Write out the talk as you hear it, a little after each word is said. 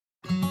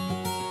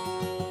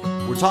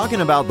We're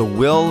talking about the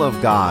will of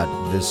God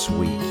this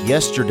week.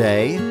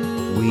 Yesterday,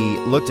 we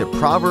looked at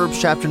Proverbs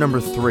chapter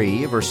number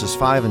 3, verses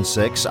 5 and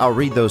 6. I'll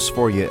read those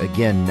for you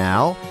again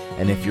now.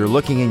 And if you're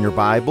looking in your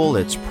Bible,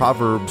 it's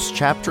Proverbs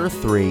chapter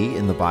 3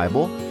 in the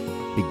Bible.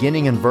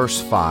 Beginning in verse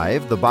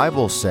 5, the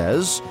Bible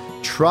says,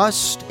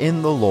 "Trust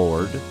in the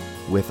Lord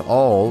with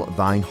all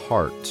thine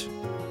heart,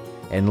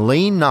 and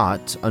lean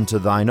not unto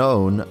thine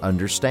own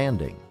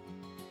understanding.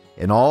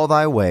 In all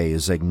thy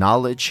ways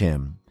acknowledge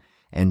him,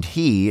 and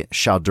he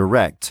shall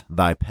direct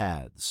thy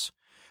paths."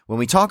 When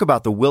we talk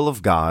about the will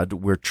of God,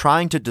 we're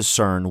trying to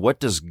discern what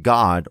does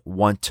God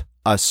want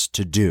us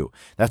to do.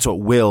 That's what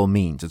will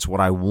means. It's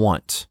what I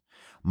want.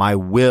 My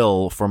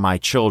will for my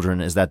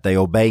children is that they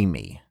obey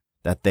me,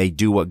 that they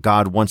do what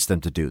God wants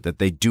them to do, that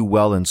they do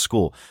well in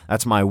school.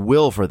 That's my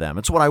will for them.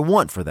 It's what I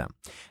want for them.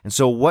 And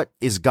so what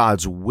is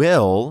God's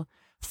will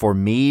for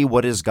me?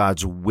 What is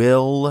God's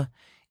will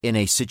in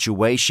a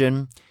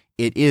situation?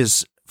 It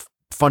is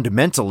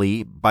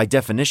fundamentally, by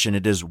definition,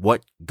 it is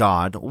what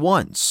God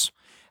wants.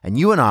 And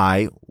you and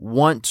I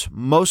want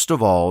most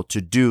of all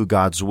to do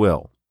God's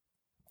will.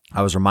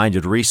 I was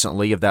reminded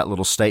recently of that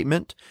little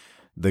statement.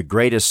 The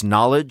greatest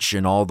knowledge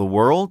in all the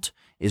world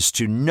is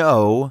to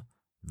know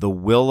the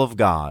will of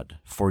God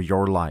for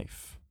your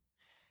life.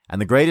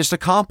 And the greatest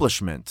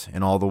accomplishment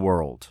in all the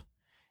world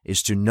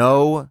is to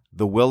know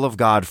the will of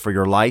God for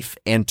your life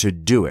and to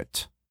do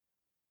it,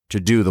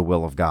 to do the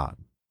will of God.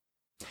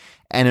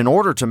 And in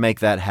order to make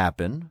that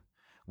happen,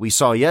 we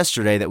saw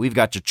yesterday that we've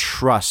got to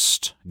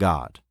trust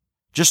God.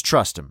 Just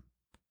trust Him.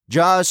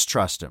 Just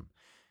trust Him.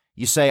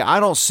 You say, I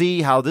don't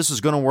see how this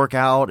is going to work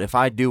out if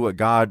I do what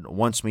God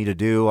wants me to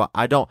do.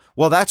 I don't.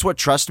 Well, that's what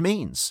trust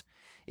means.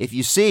 If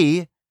you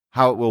see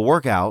how it will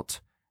work out,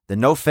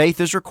 then no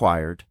faith is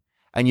required,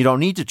 and you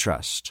don't need to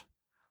trust.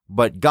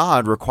 But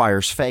God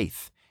requires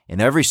faith in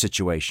every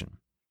situation.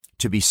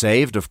 To be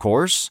saved, of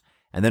course,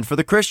 and then for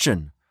the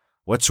Christian,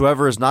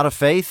 whatsoever is not of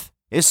faith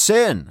is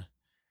sin.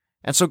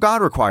 And so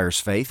God requires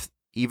faith,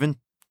 even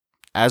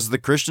as the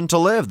Christian to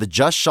live. The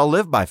just shall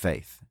live by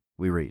faith,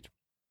 we read.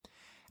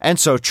 And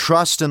so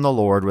trust in the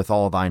Lord with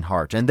all thine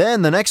heart. And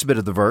then the next bit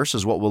of the verse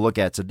is what we'll look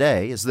at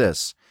today, is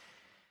this: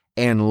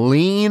 and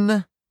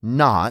lean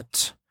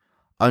not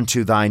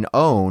unto thine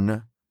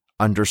own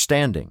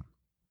understanding.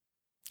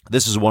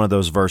 This is one of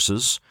those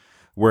verses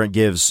where it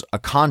gives a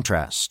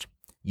contrast.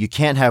 You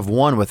can't have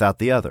one without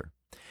the other.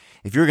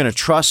 If you're going to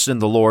trust in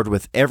the Lord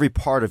with every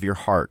part of your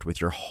heart, with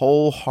your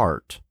whole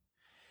heart,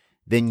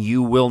 then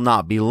you will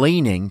not be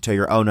leaning to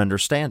your own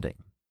understanding.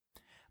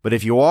 But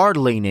if you are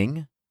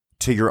leaning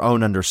to your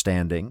own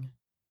understanding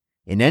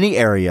in any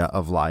area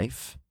of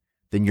life,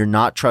 then you're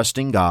not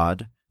trusting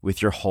God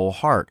with your whole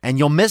heart, and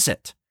you'll miss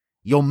it.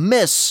 You'll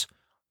miss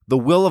the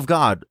will of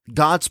God,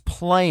 God's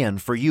plan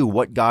for you,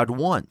 what God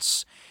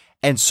wants.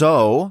 And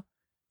so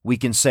we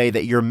can say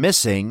that you're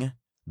missing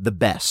the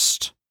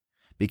best.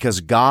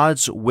 Because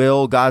God's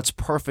will, God's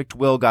perfect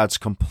will, God's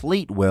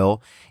complete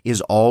will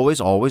is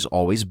always, always,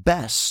 always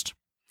best.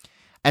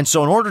 And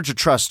so in order to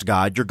trust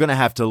God, you're going to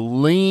have to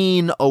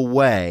lean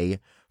away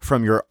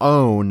from your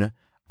own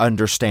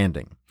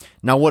understanding.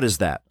 Now, what is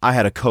that? I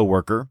had a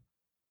coworker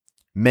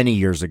many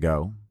years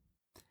ago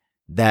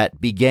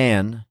that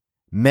began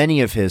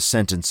many of his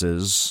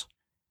sentences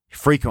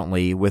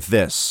frequently with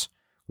this: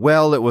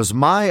 well, it was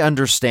my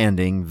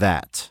understanding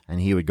that,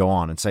 and he would go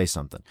on and say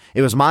something.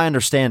 It was my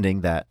understanding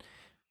that.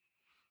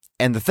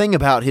 And the thing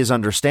about his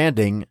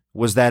understanding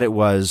was that it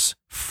was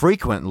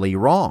frequently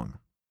wrong.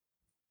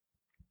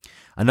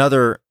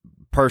 Another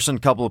person,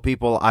 couple of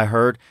people I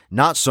heard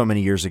not so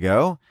many years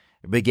ago,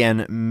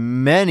 began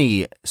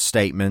many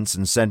statements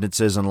and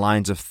sentences and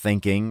lines of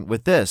thinking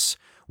with this: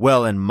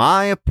 well, in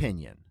my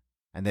opinion,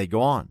 and they'd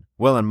go on,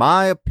 well, in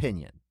my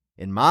opinion,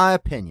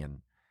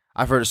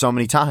 I've heard it so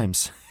many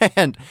times.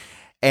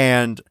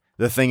 and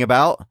the thing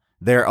about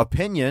their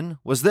opinion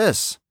was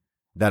this,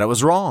 that it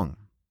was wrong.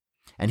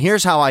 And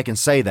here's how I can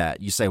say that.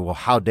 You say, well,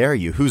 how dare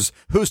you? Who's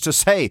to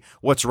say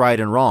what's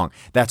right and wrong?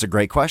 That's a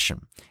great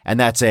question. And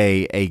that's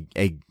a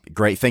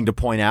great thing to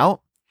point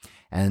out.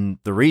 And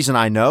the reason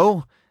I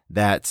know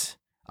that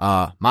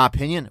my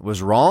opinion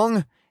was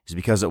wrong is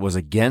because it was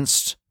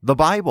against the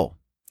Bible.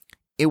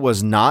 It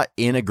was not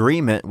in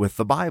agreement with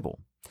the Bible.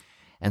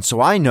 And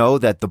so I know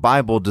that the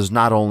Bible does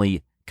not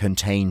only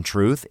contain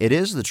truth, it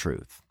is the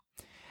truth.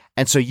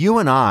 And so you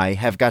and I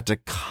have got to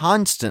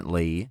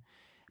constantly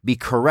be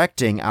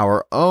correcting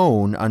our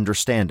own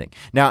understanding.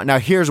 Now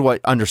here's what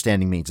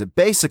understanding means. It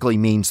basically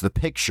means the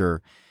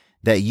picture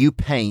that you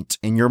paint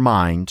in your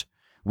mind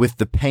with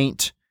the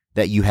paint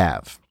that you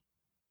have.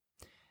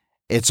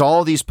 It's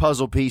all these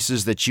puzzle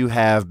pieces that you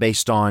have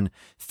based on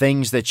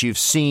things that you've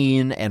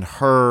seen and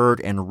heard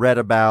and read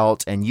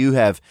about, and you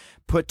have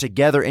put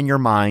together in your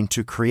mind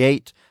to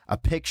create a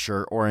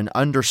picture or an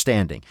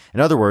understanding. In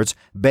other words,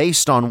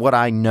 based on what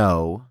I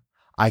know,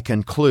 I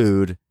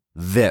conclude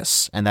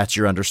this, and that's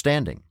your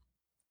understanding.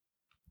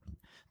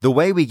 The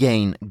way we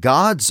gain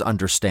God's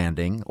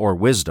understanding or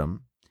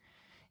wisdom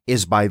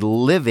is by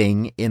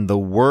living in the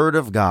Word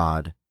of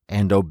God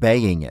and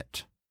obeying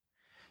it.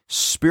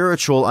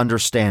 Spiritual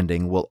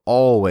understanding will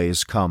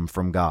always come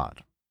from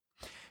God.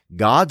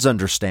 God's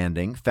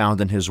understanding, found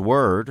in His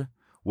Word,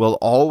 will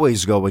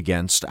always go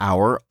against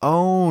our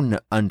own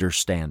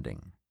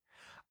understanding.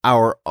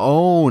 Our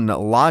own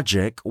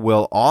logic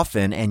will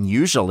often and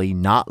usually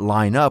not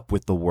line up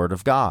with the Word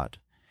of God.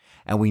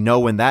 And we know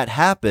when that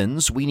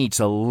happens, we need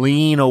to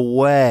lean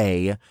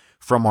away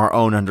from our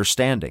own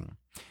understanding.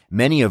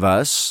 Many of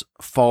us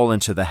fall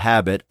into the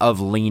habit of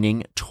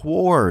leaning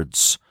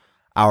towards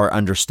our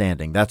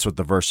understanding. That's what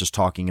the verse is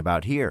talking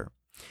about here.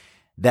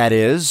 That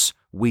is,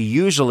 we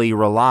usually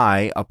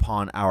rely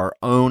upon our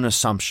own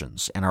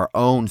assumptions and our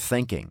own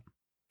thinking.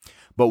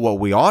 But what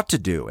we ought to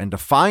do, and to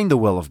find the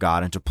will of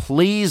God, and to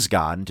please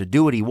God, and to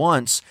do what He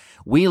wants,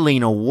 we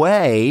lean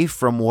away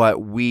from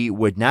what we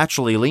would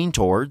naturally lean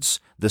towards,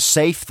 the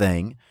safe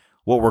thing,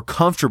 what we're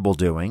comfortable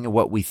doing,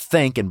 what we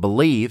think and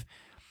believe,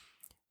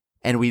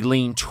 and we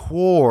lean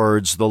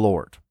towards the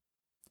Lord.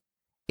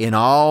 In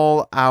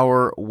all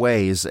our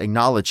ways,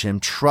 acknowledge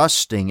Him,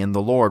 trusting in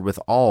the Lord with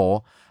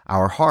all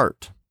our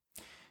heart.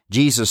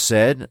 Jesus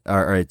said,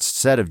 or it's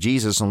said of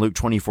Jesus in Luke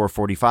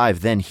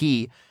 24:45, then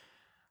He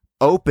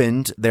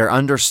opened their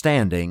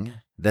understanding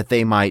that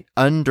they might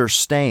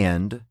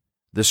understand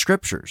the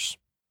Scriptures.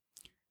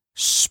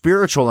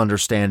 Spiritual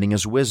understanding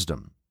is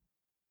wisdom.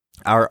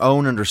 Our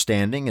own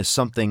understanding is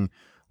something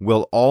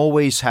we'll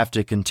always have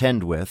to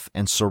contend with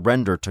and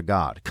surrender to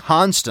God.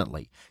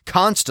 Constantly.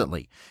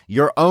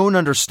 Your own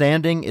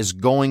understanding is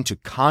going to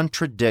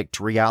contradict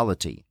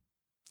reality.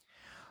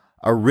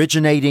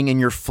 Originating in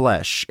your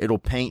flesh, it'll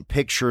paint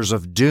pictures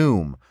of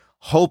doom,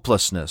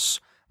 hopelessness,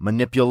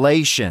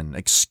 manipulation,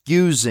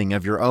 excusing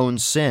of your own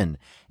sin,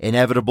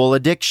 inevitable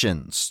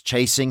addictions,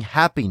 chasing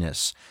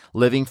happiness,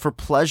 living for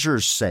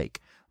pleasure's sake,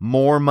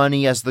 more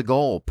money as the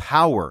goal,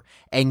 power,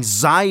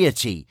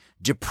 anxiety,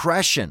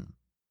 depression.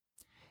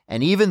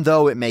 And even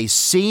though it may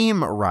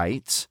seem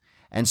right,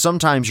 and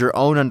sometimes your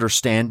own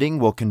understanding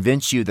will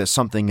convince you that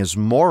something is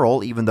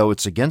moral, even though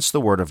it's against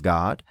the Word of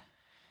God,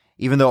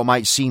 even though it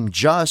might seem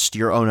just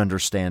your own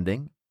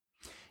understanding,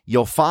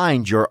 you'll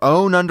find your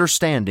own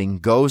understanding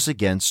goes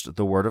against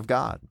the Word of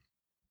God.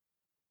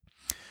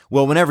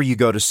 Well, whenever you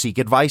go to seek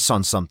advice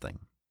on something,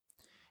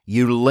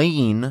 you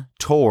lean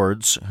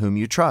towards whom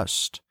you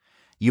trust.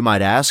 You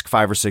might ask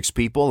 5 or 6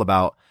 people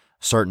about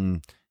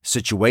certain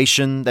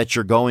situation that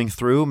you're going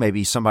through,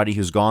 maybe somebody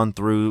who's gone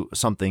through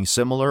something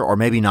similar, or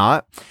maybe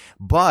not,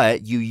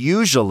 but you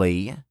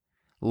usually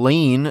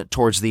lean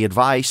towards the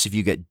advice. If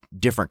you get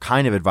different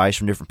kind of advice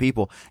from different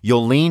people,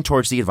 you'll lean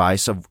towards the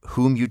advice of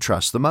whom you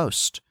trust the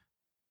most.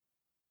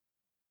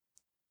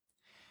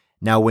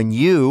 Now, when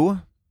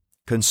you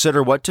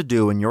consider what to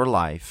do in your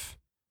life,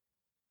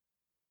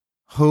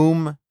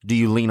 whom do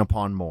you lean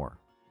upon more?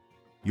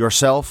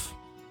 Yourself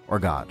or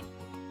God?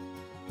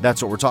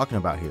 That's what we're talking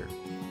about here.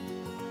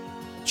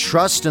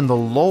 Trust in the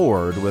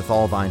Lord with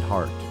all thine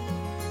heart,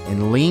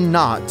 and lean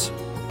not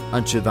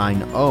unto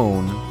thine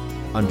own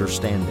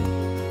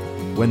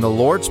understanding. When the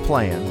Lord's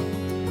plan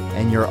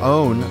and your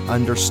own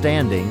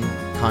understanding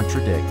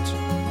contradict,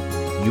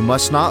 you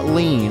must not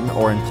lean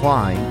or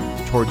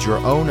incline towards your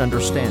own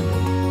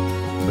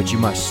understanding, but you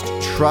must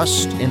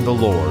trust in the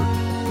Lord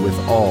with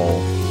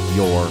all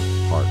your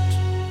heart.